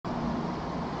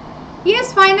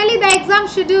Yes, finally the exam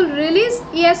schedule release.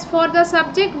 Yes, for the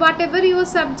subject, whatever your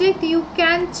subject, you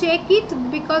can check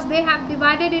it because they have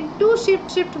divided in two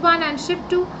shifts, shift 1 and shift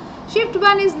 2. Shift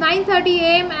 1 is 9:30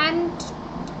 am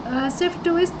and shift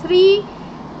 2 is 3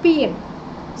 pm.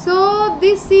 So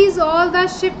this is all the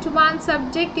shift 1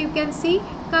 subject. You can see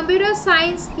computer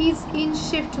science is in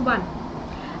shift 1,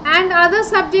 and other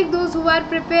subject, those who are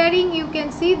preparing, you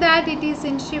can see that it is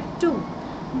in shift 2.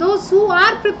 Those who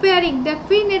are preparing,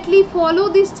 definitely follow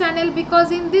this channel,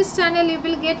 because in this channel you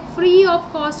will get free of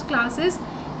cost classes.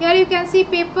 Here you can see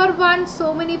paper 1,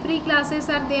 so many free classes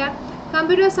are there.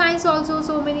 Computer science also,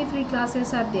 so many free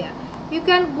classes are there. You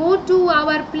can go to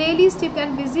our playlist, you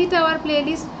can visit our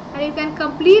playlist, and you can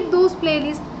complete those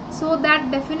playlists, so that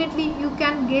definitely you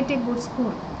can get a good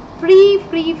score. Free,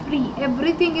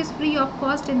 everything is free of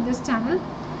cost in this channel.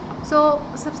 So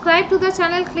subscribe to the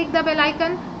channel, click the bell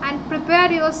icon, and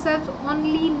prepare yourself.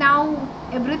 Only now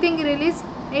everything release.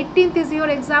 18th is your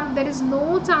exam. There is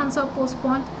no chance of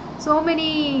postpone. So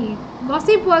many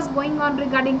gossip was going on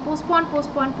regarding postpone.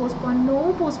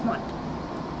 No postpone.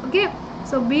 Okay,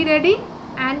 so be ready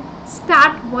and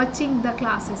start watching the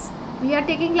classes. We are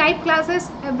taking live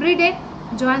classes every day.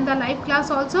 Join the live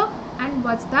class also and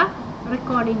watch the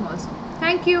recording also.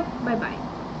 Thank you. Bye bye.